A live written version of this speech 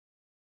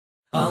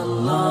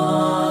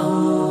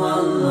Allahu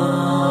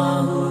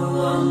Allahu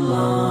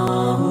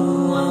Allahu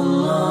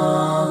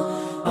Allah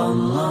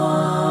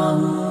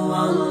Allahu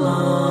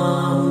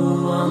Allahu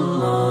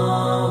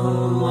Allahu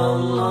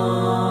Allah.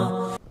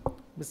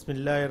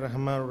 Bismillahir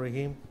Rahmanir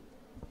Rahim.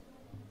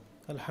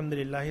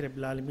 Alhamdulillahi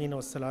Rabbil Alamin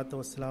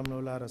wassalatu wassalamu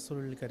ala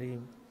Rasulil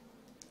Kareem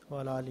wa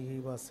ala alihi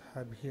wa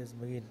ashabihi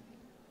ajma'in.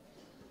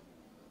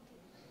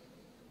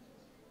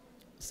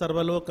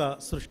 సర్వలోక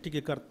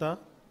సృష్టికి కర్త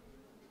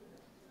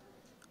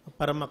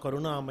పరమ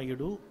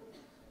కరుణామయుడు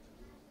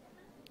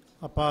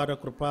అపార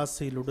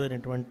కృపాశీలుడు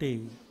అనేటువంటి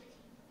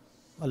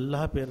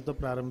అల్లాహ్ పేరుతో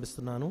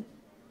ప్రారంభిస్తున్నాను.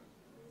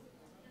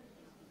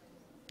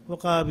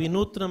 ఒక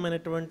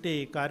వినూత్నమైనటువంటి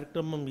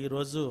కార్యక్రమం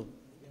ఈరోజు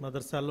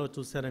మదర్సాలో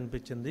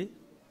చూశారనిపించింది.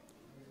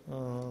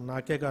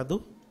 నాకే కాదు,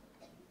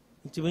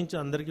 ఇంచుమించు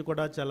అందరికీ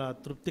కూడా చాలా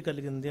తృప్తి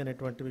కలిగింది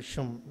అనేటువంటి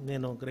విషయం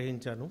నేను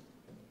గ్రహించాను.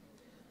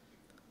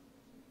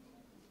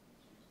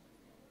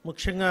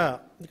 ముఖ్యంగా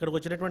ఇక్కడికి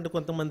వచ్చినటువంటి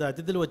కొంతమంది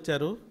అతిథులు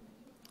వచ్చారు.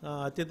 ఆ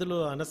అతిథులు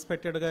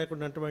అన్ఎక్స్పెక్టెడ్గా ఇక్కడ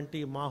ఉన్నటువంటి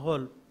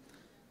మాహోల్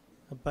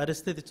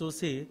పరిస్థితి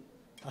చూసి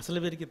అసలు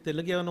వీరికి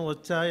తెలుగు ఏమైనా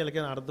వచ్చా,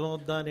 ఎలాగైనా అర్థం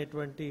అవుద్దా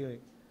అనేటువంటి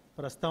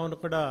ప్రస్తావన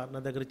కూడా నా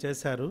దగ్గర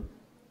చేశారు.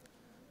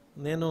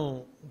 నేను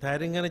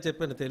ధైర్యంగానే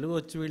చెప్పాను, తెలుగు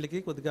వచ్చి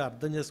వీళ్ళకి కొద్దిగా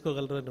అర్థం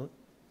చేసుకోగలరను.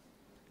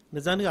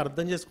 నిజానికి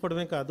అర్థం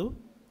చేసుకోవడమే కాదు,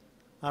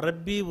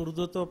 అరబ్బీ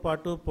ఉర్దూతో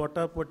పాటు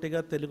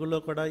పోటాపోటీగా తెలుగులో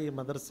కూడా ఈ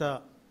మదర్సా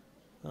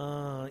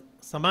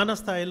సమాన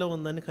స్థాయిలో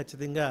ఉందని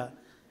ఖచ్చితంగా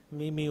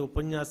మీ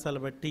ఉపన్యాసాలు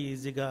బట్టి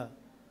ఈజీగా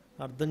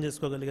అర్థం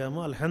చేసుకోగలిగాము.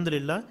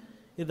 అల్హమ్దులిల్లా,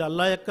 ఇది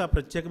అల్లా యొక్క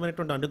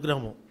ప్రత్యేకమైనటువంటి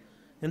అనుగ్రహము.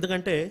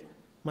 ఎందుకంటే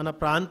మన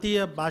ప్రాంతీయ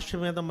భాష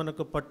మీద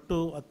మనకు పట్టు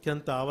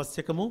అత్యంత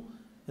ఆవశ్యకము.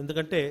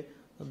 ఎందుకంటే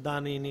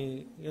దానిని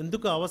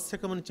ఎందుకు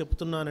ఆవశ్యకమని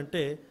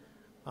చెప్తున్నానంటే,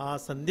 ఆ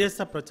సందేశ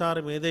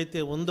ప్రచారం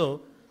ఏదైతే ఉందో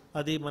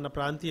అది మన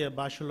ప్రాంతీయ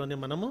భాషలోనే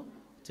మనము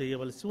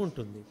చేయవలసి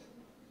ఉంటుంది.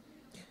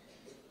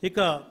 ఇక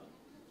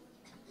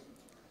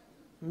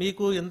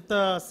మీకు ఎంత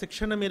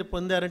శిక్షణ మీరు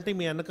పొందారంటే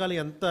మీ వెనకాల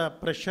ఎంత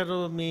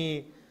ప్రెషరు మీ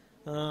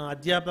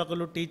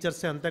అధ్యాపకులు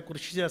టీచర్స్ ఎంత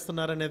కృషి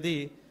చేస్తున్నారనేది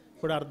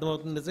కూడా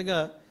అర్థమవుతుంది. నిజంగా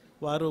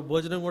వారు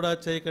భోజనం కూడా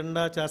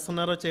చేయకుండా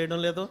చేస్తున్నారో చేయడం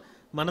లేదో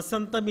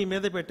మనసంతా మీ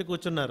మీద పెట్టి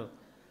కూర్చున్నారు.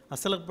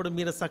 అసలు ఇప్పుడు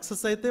మీరు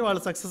సక్సెస్ అయితే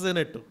వాళ్ళు సక్సెస్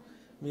అయినట్టు,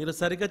 మీరు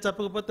సరిగ్గా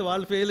చెప్పకపోతే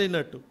వాళ్ళు ఫెయిల్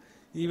అయినట్టు,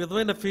 ఈ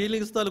విధమైన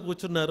ఫీలింగ్స్తో వాళ్ళు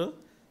కూర్చున్నారు.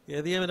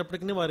 ఏది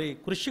ఏమైనప్పటికీ వారి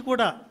కృషి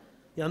కూడా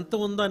ఎంత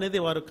ఉందో అనేది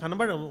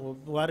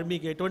వారు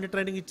మీకు ఎటువంటి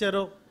ట్రైనింగ్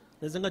ఇచ్చారో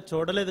నిజంగా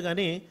చూడలేదు,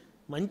 కానీ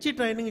మంచి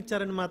ట్రైనింగ్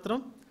ఇచ్చారని మాత్రం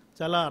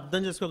చాలా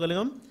అర్థం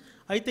చేసుకోగలిగాం.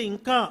 అయితే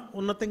ఇంకా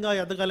ఉన్నతంగా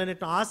ఎదగాలనే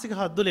ఆశకి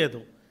హద్దు లేదు.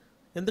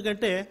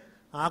 ఎందుకంటే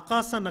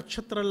ఆకాశ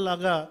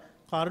నక్షత్రాల్లాగా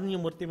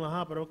కారుణ్యమూర్తి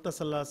మహాప్రవక్త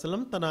సల్లల్లాహు అలైహి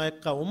వసల్లం తన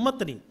యొక్క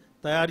ఉమ్మత్ని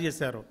తయారు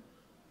చేశారు.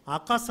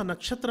 ఆకాశ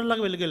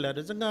నక్షత్రంలాగా వెలిగెళ్ళారు.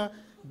 నిజంగా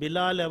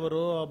బిలాల్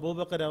ఎవరో,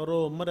 అబూబకర్ ఎవరో,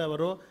 ఉమ్మర్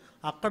ఎవరో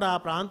అక్కడ ఆ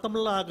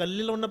ప్రాంతంలో ఆ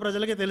గల్లీలో ఉన్న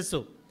ప్రజలకే తెలుసు,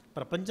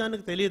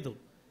 ప్రపంచానికి తెలియదు.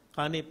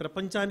 కానీ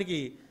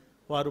ప్రపంచానికి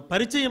వారు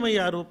పరిచయం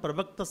అయ్యారు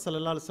ప్రవక్త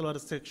సల్లల్లాహు అలైహి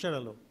వసల్లం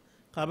శిక్షణలో.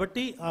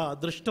 కాబట్టి ఆ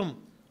అదృష్టం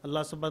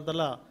అల్లాహ్ సుబ్హానహు వ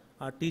తఆలా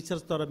ఆ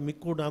టీచర్స్ ద్వారా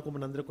మీకు నాకు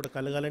మనందరూ కూడా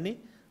కలగాలని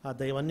ఆ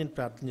దైవాన్ని నేను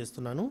ప్రార్థన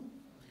చేస్తున్నాను.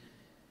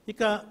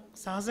 ఇక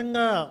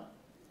సహజంగా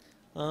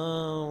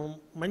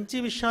మంచి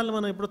విషయాలు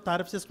మనం ఇప్పుడు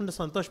తారీఫ్ చేసుకుంటే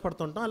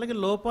సంతోషపడుతుంటాం. అలాగే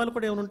లోపాలు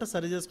కూడా ఏమైనా ఉంటే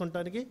సరి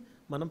చేసుకోవడానికి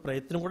మనం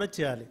ప్రయత్నం కూడా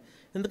చేయాలి.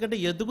 ఎందుకంటే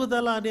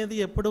ఎదుగుదల అనేది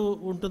ఎప్పుడు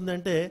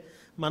ఉంటుందంటే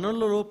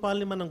మనలో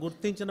లోపాలని మనం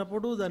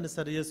గుర్తించినప్పుడు, దాన్ని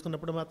సరి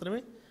చేసుకున్నప్పుడు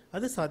మాత్రమే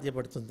అది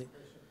సాధ్యపడుతుంది.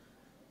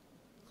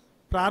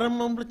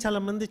 ప్రారంభంలో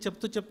చాలామంది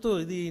చెప్తూ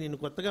ఇది నేను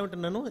కొత్తగా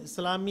వింటున్నాను,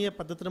 ఇస్లామీయ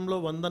పద్ధతిలో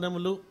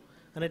వందనములు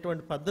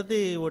అనేటువంటి పద్ధతి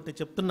ఒకటి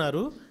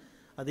చెప్తున్నారు.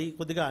 అది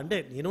కొద్దిగా అంటే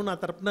నేను నా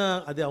తరపున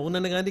అది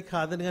అవునని కానీ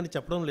కాదని కానీ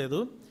చెప్పడం లేదు.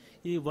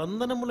 ఈ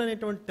వందనములు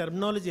అనేటువంటి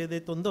టెర్మినాలజీ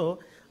ఏదైతే ఉందో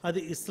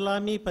అది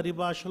ఇస్లామీ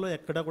పరిభాషలో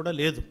ఎక్కడా కూడా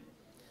లేదు.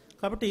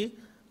 కాబట్టి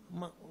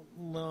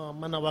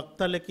మన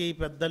వక్తలకి,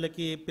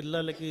 పెద్దలకి,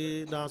 పిల్లలకి,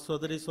 నా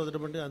సోదరి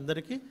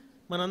అందరికీ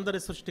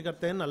మనందరి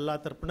సృష్టికర్త అయిన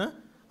అల్లాహ్ తరపున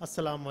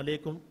అస్సలాము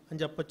అలైకుం అని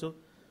చెప్పచ్చు,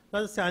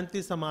 లేదా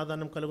శాంతి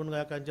సమాధానం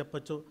కలుగునుగాక అని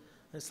చెప్పచ్చు.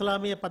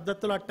 ఇస్లామీయ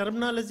పద్ధతిలో ఆ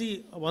టెర్మినాలజీ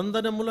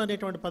వందనములు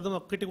అనేటువంటి పదం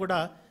ఒక్కటి కూడా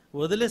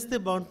వదిలేస్తే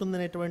బాగుంటుంది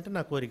అనేటువంటి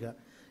నా కోరిక.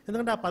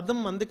 ఎందుకంటే ఆ పదం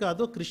మంది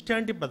కాదు,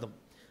 క్రిస్టియానిటీ పదం.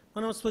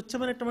 మనం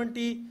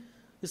స్వచ్ఛమైనటువంటి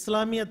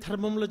ఇస్లామీయ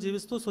ధర్మంలో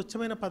జీవిస్తూ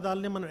స్వచ్ఛమైన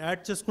పదాలని మనం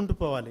యాడ్ చేసుకుంటూ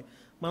పోవాలి.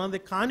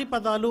 మనది కాని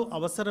పదాలు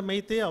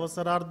అవసరమైతే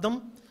అవసరార్థం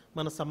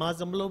మన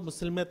సమాజంలో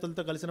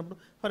ముస్లిమేతలతో కలిసినప్పుడు,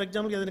 ఫర్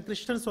ఎగ్జాంపుల్ ఏదైనా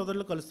క్రిస్టియన్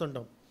సోదరులు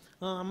కలుస్తుంటాం,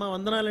 అమ్మ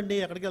వందనాలండి,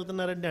 ఎక్కడికి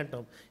వెళ్తున్నారండి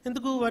అంటాం.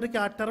 ఎందుకు? వారికి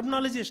ఆ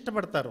టెర్మినాలజీ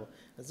ఇష్టపడతారు.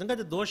 నిజంగా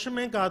అది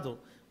దోషమే కాదు.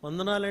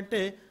 వందనాలంటే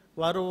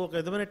వారు ఒక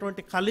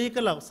విధమైనటువంటి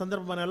కలయికల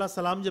సందర్భం. మనం ఎలా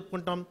సలాం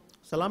చెప్పుకుంటాం,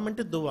 సలాం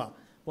అంటే దువా,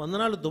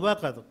 వందనాలు దువా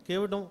కాదు,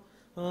 కేవలం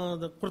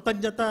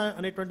కృతజ్ఞత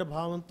అనేటువంటి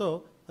భావంతో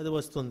అది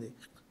వస్తుంది.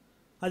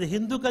 అది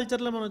హిందూ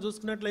కల్చర్లో మనం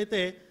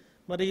చూసుకున్నట్లయితే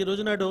మరి ఈ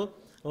రోజునాడు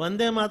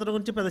వందే మాతరం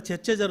గురించి పెద్ద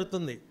చర్చ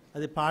జరుగుతుంది.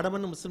 అది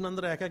పాడమని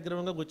ముస్లింలందరూ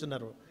ఏకాగ్రహంగా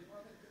కూర్చున్నారు.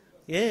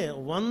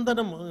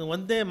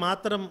 వందే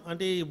మాతరం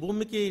అంటే ఈ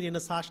భూమికి నేను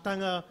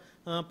సాష్టాంగ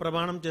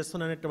ప్రమాణం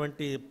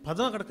చేస్తున్నటువంటి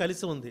పదం అక్కడ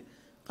కలిసి ఉంది.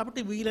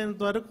 కాబట్టి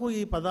వీలైనంత వరకు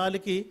ఈ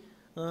పదాలకి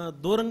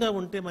దూరంగా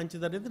ఉంటే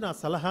మంచిదనేది నా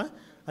సలహా.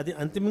 అది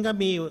అంతిమంగా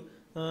మీ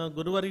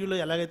గురువర్యులు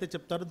ఎలాగైతే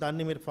చెప్తారో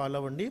దాన్ని మీరు ఫాలో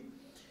అవ్వండి.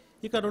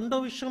 ఇక రెండో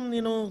విషయం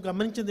నేను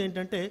గమనించింది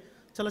ఏంటంటే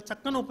చాలా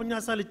చక్కని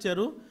ఉపన్యాసాలు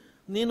ఇచ్చారు.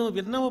 నేను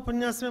విన్న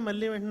ఉపన్యాసమే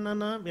మళ్ళీ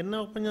వింటున్నానా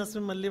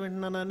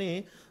అని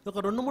ఒక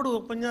 2-3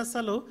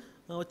 ఉపన్యాసాలు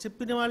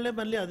చెప్పిన వాళ్ళే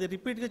మళ్ళీ అది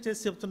రిపీట్గా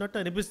చేసి చెప్తున్నట్టు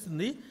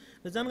అనిపిస్తుంది.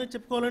 నిజానికి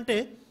చెప్పుకోవాలంటే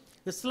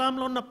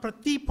ఇస్లాంలో ఉన్న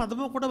ప్రతి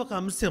పదము కూడా ఒక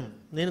అంశం.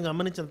 నేను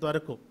గమనించినంత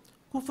వరకు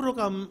కుఫ్ర్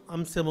ఒక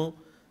అంశము,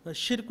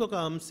 షిర్క్ ఒక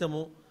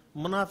అంశము,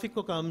 మునాఫిక్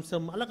ఒక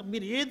అంశం, అలా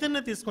మీరు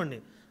ఏదైనా తీసుకోండి,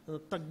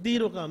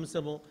 తక్దీర్ ఒక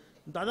అంశము,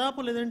 దాదాపు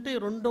లేదంటే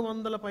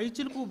 200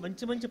 పైచిలకు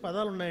మంచి మంచి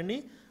పదాలు ఉన్నాయండి.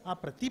 ఆ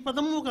ప్రతి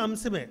పదము ఒక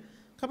అంశమే.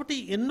 కాబట్టి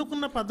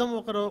ఎన్నుకున్న పదం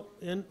ఒకరు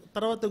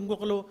తర్వాత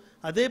ఇంకొకరు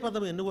అదే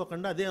పదం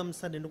ఎన్నుకోకుండా, అదే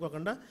అంశాన్ని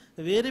ఎన్నుకోకుండా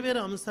వేరే వేరే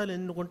అంశాలు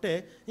ఎన్నుకుంటే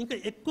ఇంకా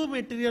ఎక్కువ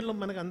మెటీరియల్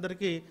మనకు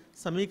అందరికీ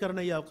సమీకరణ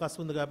అయ్యే అవకాశం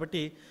ఉంది.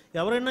 కాబట్టి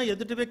ఎవరైనా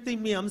ఎదుటి వ్యక్తి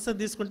మీ అంశం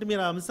తీసుకుంటే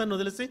మీరు ఆ అంశాన్ని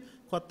వదిలేసి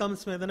కొత్త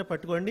అంశం ఏదైనా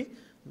పట్టుకోండి.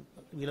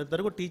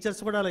 వీళ్ళిద్దరు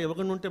టీచర్స్ కూడా అలా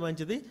ఇవ్వకుండా ఉంటే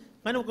మంచిది.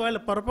 కానీ ఒకవేళ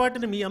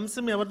పొరపాటుని మీ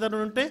అంశం ఎవరి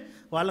దగ్గర ఉంటే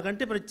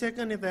వాళ్ళకంటే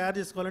ప్రత్యేకంగా తయారు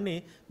చేసుకోవాలని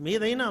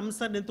మీదైన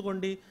అంశాన్ని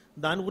ఎంచుకోండి,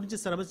 దాని గురించి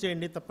శ్రమ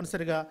చేయండి.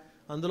 తప్పనిసరిగా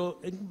అందులో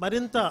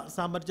మరింత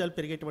సామర్థ్యాలు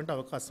పెరిగేటువంటి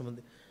అవకాశం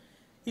ఉంది.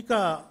 ఇక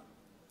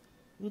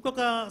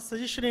ఇంకొక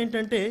సజెషన్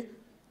ఏంటంటే,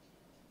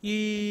 ఈ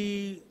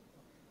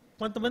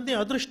కొంతమంది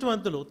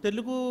అదృష్టవంతులు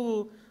తెలుగు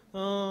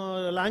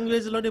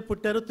లాంగ్వేజ్లోనే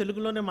పుట్టారు,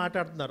 తెలుగులోనే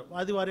మాట్లాడుతున్నారు,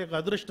 అది వారి యొక్క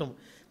అదృష్టం.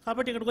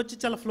 కాబట్టి ఇక్కడికి వచ్చి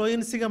చాలా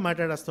ఫ్లూయెన్సీగా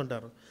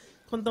మాట్లాడేస్తుంటారు.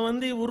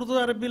 కొంతమంది ఉర్దూ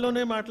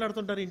అరబీలోనే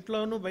మాట్లాడుతుంటారు,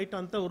 ఇంట్లోనూ బయట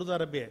అంతా ఉర్దూ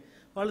అరబీ.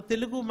 వాళ్ళు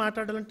తెలుగు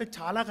మాట్లాడాలంటే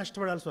చాలా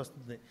కష్టపడాల్సి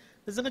వస్తుంది.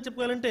 నిజంగా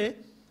చెప్పుకోవాలంటే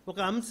ఒక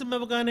అంశం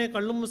ఇవ్వగానే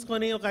కళ్ళు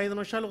మూసుకొని ఒక 5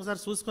 నిమిషాలు ఒకసారి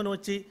చూసుకొని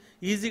వచ్చి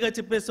ఈజీగా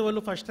చెప్పేసే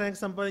వాళ్ళు, ఫస్ట్ ర్యాంక్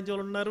సంపాదించే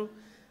వాళ్ళు ఉన్నారు.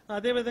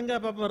 అదేవిధంగా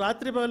పాపం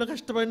రాత్రి పగలు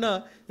కష్టపడినా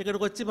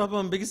ఇక్కడికి వచ్చి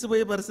పాపం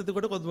బిగిసిపోయే పరిస్థితి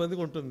కూడా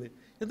కొంతమందికి ఉంటుంది.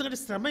 ఎందుకంటే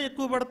శ్రమ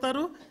ఎక్కువ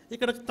పడతారు,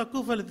 ఇక్కడ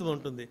తక్కువ ఫలితం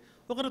ఉంటుంది.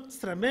 ఒకరు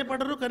శ్రమే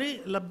పడరు కానీ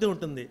లబ్ధి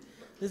ఉంటుంది.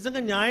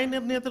 నిజంగా న్యాయ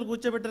నిర్ణేతలు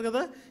కూర్చోబెట్టారు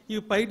కదా,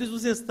 ఇవి బయట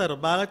చూసేస్తారు,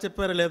 బాగా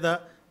చెప్పారా లేదా,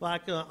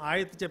 వాక్యం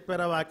ఆయత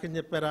చెప్పారా, వాక్యం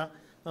చెప్పారా,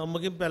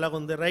 ముగింపు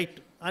ఎలాగుంది, రైట్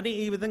అని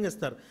ఈ విధంగా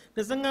ఇస్తారు.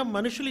 నిజంగా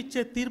మనుషులు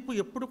ఇచ్చే తీర్పు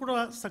ఎప్పుడు కూడా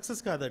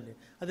సక్సెస్ కాదండి,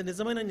 అది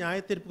నిజమైన న్యాయ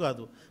తీర్పు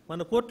కాదు.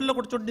 మన కోర్టులో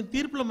కూడా చూడండి,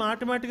 తీర్పులు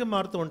మాటిమాటిగా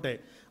మారుతూ ఉంటాయి.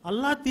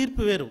 అల్లా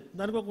తీర్పు వేరు.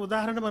 దానికి ఒక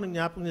ఉదాహరణ మనం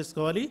జ్ఞాపకం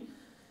చేసుకోవాలి.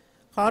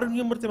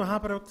 కారుణ్యమూర్తి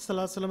మహాప్రవక్త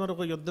సల్లల్లాహు అలైహి వసల్లం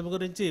ఒక యుద్ధం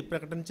గురించి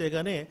ప్రకటన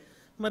చేయగానే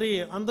మరి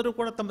అందరూ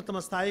కూడా తమ తమ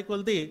స్థాయి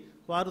కొలిది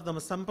వారు తమ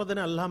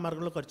సంపదని అల్లాహ్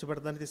మార్గంలో ఖర్చు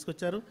పెడతానికి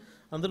తీసుకొచ్చారు.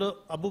 అందులో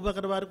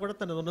అబూబకర్ వారు కూడా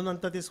తన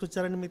ఉన్నదంతా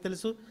తీసుకొచ్చారని మీకు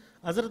తెలుసు.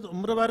 హజరత్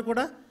ఉమర్ వారు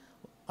కూడా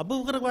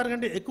అబూబకర్ వారి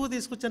కంటే ఎక్కువ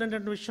తీసుకొచ్చారనే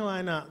విషయం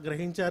ఆయన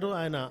గ్రహించారు.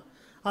 ఆయన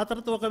ఆ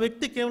తర్వాత ఒక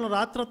వ్యక్తి కేవలం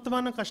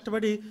రాత్రొత్తమానం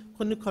కష్టపడి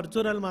కొన్ని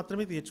ఖర్జూరాలు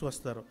మాత్రమే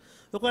తీర్చుకొస్తారు.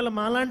 ఒకవేళ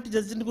మాలాంటి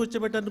జడ్జిని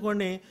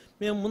కూర్చోబెట్టనుకోండి,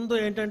 మేము ముందు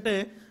ఏంటంటే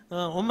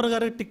ఉమర్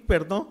గారికి టిక్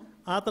పెడతాం,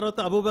 ఆ తర్వాత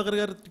అబూబకర్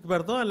గారికి టిక్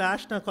పెడతాం,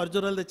 లాస్ట్ నా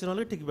ఖర్జూరాలు తెచ్చిన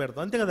వాళ్ళకి టిక్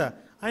పెడతాం, అంతే కదా.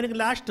 ఆయనకి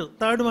లాస్ట్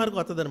 3rd మార్క్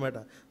వస్తుంది అనమాట,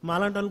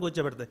 మాలాంటి వాళ్ళని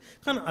కూర్చోబెడతాయి.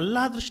 కానీ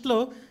అల్లాహ్ దృష్టిలో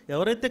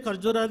ఎవరైతే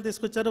ఖర్జూరాలు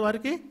తీసుకొచ్చారో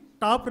వారికి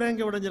టాప్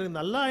ర్యాంక్ ఇవ్వడం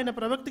జరిగింది. అల్లాహ్ ఆయన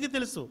ప్రవక్తకి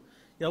తెలుసు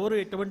ఎవరు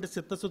ఎటువంటి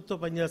చిత్తశుద్ధితో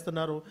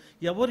పనిచేస్తున్నారు,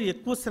 ఎవరు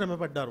ఎక్కువ శ్రమ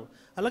పడ్డారు.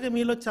 అలాగే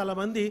మీలో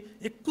చాలామంది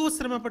ఎక్కువ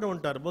శ్రమపడి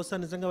ఉంటారు, బహుశా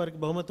నిజంగా వారికి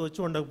బహుమతి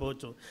వచ్చి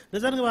ఉండకపోవచ్చు.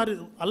 నిజానికి వారి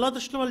అల్లా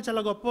దృష్టిలో వాళ్ళు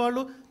చాలా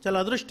గొప్పవాళ్ళు, చాలా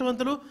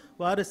అదృష్టవంతులు.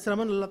 వారి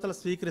శ్రమను అల్లాహ్ తఆలా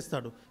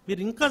స్వీకరిస్తాడు.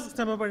 మీరు ఇంకా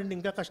శ్రమపడండి,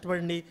 ఇంకా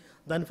కష్టపడండి,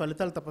 దాని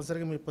ఫలితాలు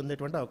తప్పనిసరిగా మీరు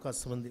పొందేటువంటి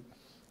అవకాశం ఉంది.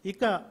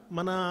 ఇక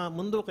మన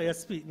ముందు ఒక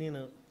ఎస్పీ,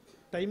 నేను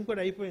టైం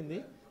కూడా అయిపోయింది,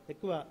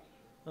 ఎక్కువ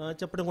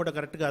చెప్పడం కూడా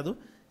కరెక్ట్ కాదు.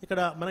 ఇక్కడ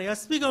మన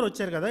ఎస్పీ గారు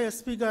వచ్చారు కదా,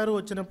 ఎస్పీ గారు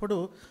వచ్చినప్పుడు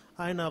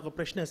ఆయన ఒక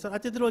ప్రశ్న వేస్తారు.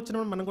 అతిథులు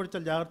వచ్చినప్పుడు మనం కూడా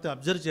చాలా జాగ్రత్తగా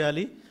అబ్జర్వ్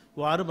చేయాలి.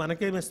 వారు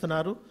మనకేమి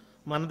ఇస్తున్నారు,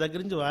 మన దగ్గర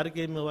నుంచి వారికి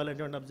ఏమి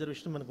ఇవ్వాలనేటువంటి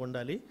అబ్జర్వేషన్ మనకు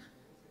ఉండాలి.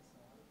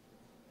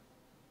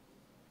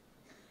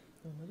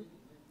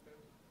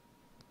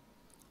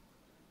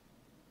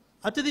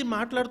 అతిథి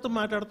మాట్లాడుతూ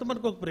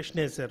మనకు ఒక ప్రశ్న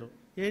వేశారు.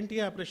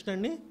 ఏంటి ఆ ప్రశ్న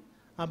అండి?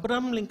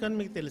 అబ్రహాం లింకన్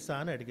మీకు తెలుసా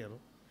అని అడిగారు.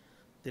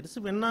 తెలుసు,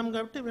 విన్నాం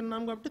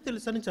కాబట్టి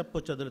తెలుసు అని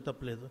చెప్పొచ్చు, అందులో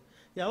తప్పలేదు.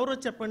 ఎవరో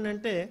చెప్పండి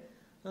అంటే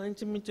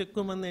ఇంచుమించు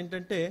ఎక్కువ మంది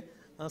ఏంటంటే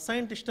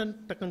సైంటిస్ట్ అని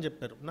టక్కని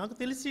చెప్పారు. నాకు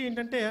తెలిసి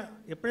ఏంటంటే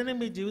ఎప్పుడైనా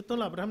మీ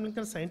జీవితంలో అబ్రహాం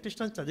లింకన్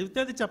సైంటిస్ట్ అని చదివితే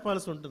అది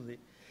చెప్పాల్సి ఉంటుంది.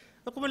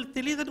 ఒకవేళ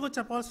తెలియదని కూడా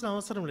చెప్పాల్సిన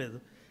అవసరం లేదు.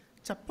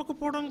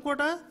 చెప్పకపోవడం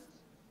కూడా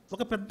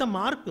ఒక పెద్ద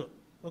మార్క్,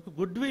 ఒక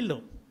గుడ్ విల్,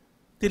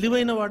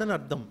 తెలివైన వాడని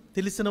అర్థం,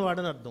 తెలిసిన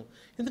వాడని అర్థం.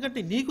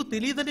 ఎందుకంటే నీకు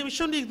తెలియదనే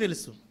విషయం నీకు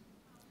తెలుసు,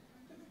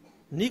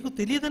 నీకు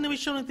తెలియదనే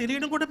విషయం నీకు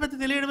తెలియడం కూడా పెద్ద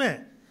తెలియడమే.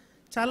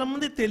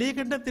 చాలామంది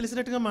తెలియకుండా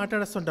తెలిసినట్టుగా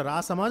మాట్లాడుతుంటారు. ఆ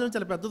సమాజం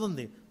చాలా పెద్దది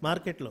ఉంది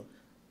మార్కెట్లో.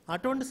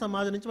 అటువంటి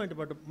సమాజం నుంచి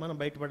మనం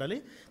బయటపడాలి.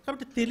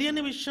 కాబట్టి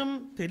తెలియని విషయం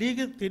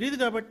తెలియదు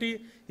కాబట్టి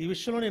ఈ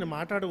విషయంలో నేను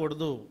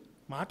మాట్లాడకూడదు,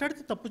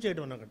 మాట్లాడితే తప్పు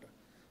చేయడం అన్నమాట,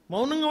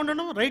 మౌనంగా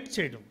ఉండడం రైట్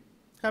చేయడం.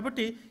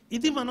 కాబట్టి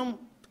ఇది మనం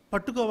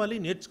పట్టుకోవాలి,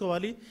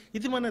 నేర్చుకోవాలి.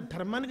 ఇది మన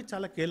ధర్మానికి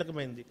చాలా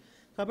కీలకమైనది.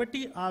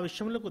 కాబట్టి ఆ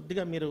విషయంలో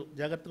కొద్దిగా మీరు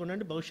జాగ్రత్తగా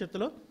ఉండండి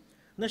భవిష్యత్తులో.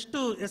 నెక్స్ట్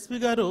ఎస్పీ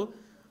గారు,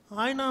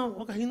 ఆయన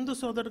ఒక హిందూ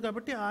సోదరుడు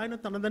కాబట్టి ఆయన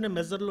తనదనే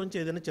మెజర్లోంచి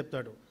ఏదైనా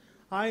చెప్తాడు.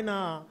 ఆయన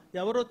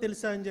ఎవరో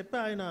తెలుసా అని చెప్పి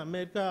ఆయన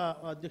అమెరికా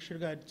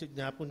అధ్యక్షుడిగా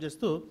జ్ఞాపకం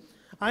చేస్తూ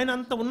ఆయన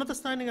అంత ఉన్నత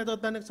స్థాయిని ఏదో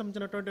దానికి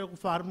సంబంధించినటువంటి ఒక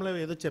ఫార్ములా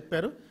ఏదో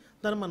చెప్పారు,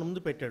 దాన్ని మన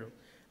ముందు పెట్టాడు.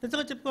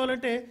 నిజంగా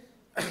చెప్పుకోవాలంటే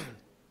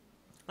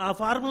ఆ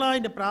ఫార్ములా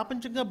ఆయన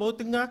ప్రాపంచికంగా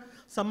భౌతికంగా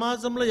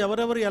సమాజంలో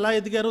ఎవరెవరు ఎలా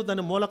ఎదిగారు,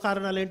 దాని మూల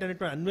కారణాలు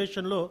ఏంటనేటువంటి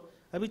అన్వేషణలో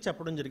అవి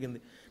చెప్పడం జరిగింది.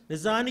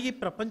 నిజానికి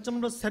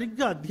ప్రపంచంలో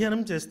సరిగ్గా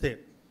అధ్యయనం చేస్తే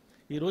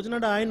ఈ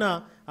రోజునాడు ఆయన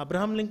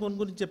అబ్రహాం లింకన్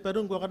గురించి చెప్పారు,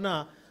 ఇంకొకరిన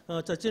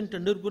సచిన్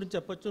టెండూల్కర్ గురించి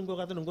చెప్పొచ్చు,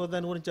 ఇంకొక అతను ఇంకో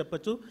దాని గురించి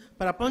చెప్పొచ్చు.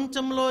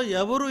 ప్రపంచంలో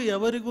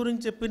ఎవరి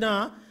గురించి చెప్పినా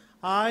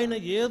ఆయన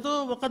ఏదో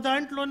ఒక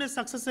దాంట్లోనే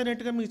సక్సెస్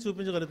అయినట్టుగా మీకు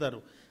చూపించగలుగుతారు.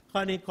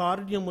 కానీ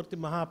కారుణ్యమూర్తి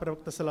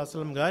మహాప్రవక్త సల్లల్లాహు అలైహి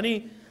వసల్లం కానీ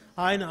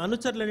ఆయన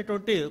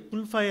అనుచరులైనటువంటి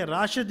ఖుల్ఫాయే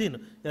రాషిదీన్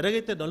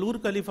ఎలాగైతే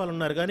 4 ఖలీఫాలు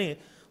ఉన్నారు, కానీ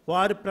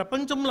వారి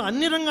ప్రపంచంలో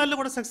అన్ని రంగాల్లో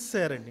కూడా సక్సెస్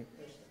అయ్యారండి.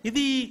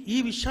 ఈ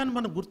విషయాన్ని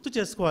మనం గుర్తు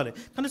చేసుకోవాలి,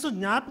 కనీసం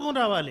జ్ఞాపకం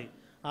రావాలి.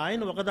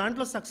 ఆయన ఒక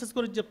దాంట్లో సక్సెస్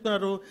గురించి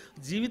చెప్తున్నారు,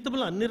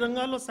 జీవితంలో అన్ని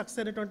రంగాల్లో సక్సెస్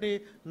అయినటువంటి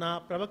నా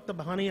ప్రవక్త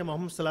మహనీయ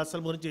ముహమ్మద్ సల్లల్లాహు అలైహి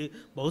వసల్లం గురించి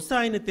బహుశా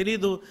ఆయన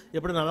తెలియదు.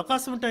 ఎప్పుడైనా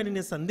అవకాశం ఉంటే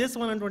ఆయన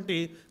సందేశం అనేటువంటి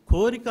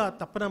కోరిక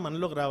తప్పన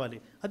మనలోకి రావాలి.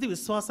 అది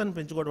విశ్వాసాన్ని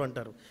పెంచుకోవడం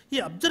అంటారు. ఈ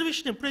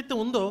అబ్జర్వేషన్ ఎప్పుడైతే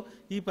ఉందో,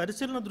 ఈ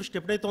పరిశీలన దృష్టి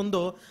ఎప్పుడైతే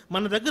ఉందో,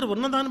 మన దగ్గర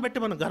ఉన్నదాన్ని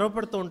బట్టి మనం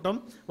గర్వపడుతూ ఉంటాం,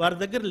 వారి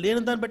దగ్గర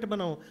లేని దాన్ని బట్టి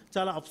మనం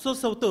చాలా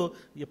అఫ్సోస్ అవుతూ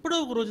ఎప్పుడో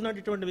ఒక రోజు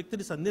నాటి ఇటువంటి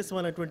వ్యక్తిని సందేశం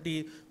అనేటువంటి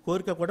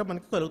కోరిక కూడా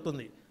మనకు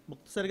కలుగుతుంది.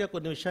 ముక్తసరిగా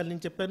కొన్ని విషయాలు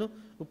నేను చెప్పాను.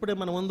 ఇప్పుడే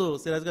మన ముందు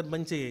సిరాజ్ గారు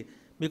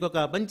మీకు ఒక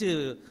మంచి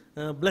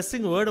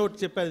బ్లెస్సింగ్ వర్డ్ ఒకటి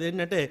చెప్పారు.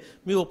 ఏంటంటే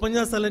మీ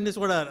ఉపన్యాసాలన్నీ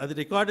కూడా అది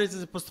రికార్డ్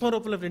చేసి పుస్తకం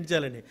రూపంలో ప్రింట్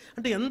చేయాలని.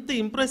 అంటే ఎంత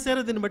ఇంప్రెస్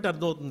అయ్యారో దీన్ని బట్టి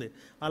అర్థమవుతుంది.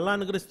 అల్లాహ్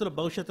అనుగ్రహిస్తున్న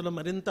భవిష్యత్తులో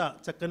మరింత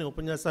చక్కని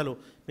ఉపన్యాసాలు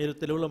మీరు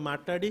తెలుగులో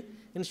మాట్లాడి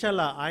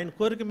ఇన్షాల్లా ఆయన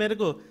కోరిక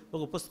మేరకు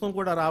ఒక పుస్తకం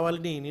కూడా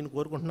రావాలని నేను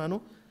కోరుకుంటున్నాను.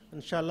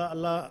 ఇన్షాల్లా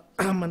అల్లాహ్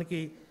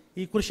మనకి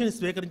ఈ కృషిని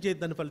స్వీకరించి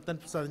దాని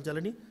ఫలితాన్ని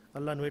ప్రసాదించాలని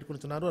అల్లాహ్ని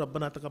వేడుకుంటున్నారు.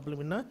 రబ్బనా తకబ్బల్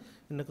మిన్నా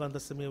ఇన్నకా అంత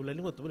సమీఉల్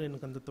అలీమ్ వ తub అలైనా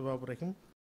ఇన్నకా అంత తవ్వాబుర్ రహీమ్.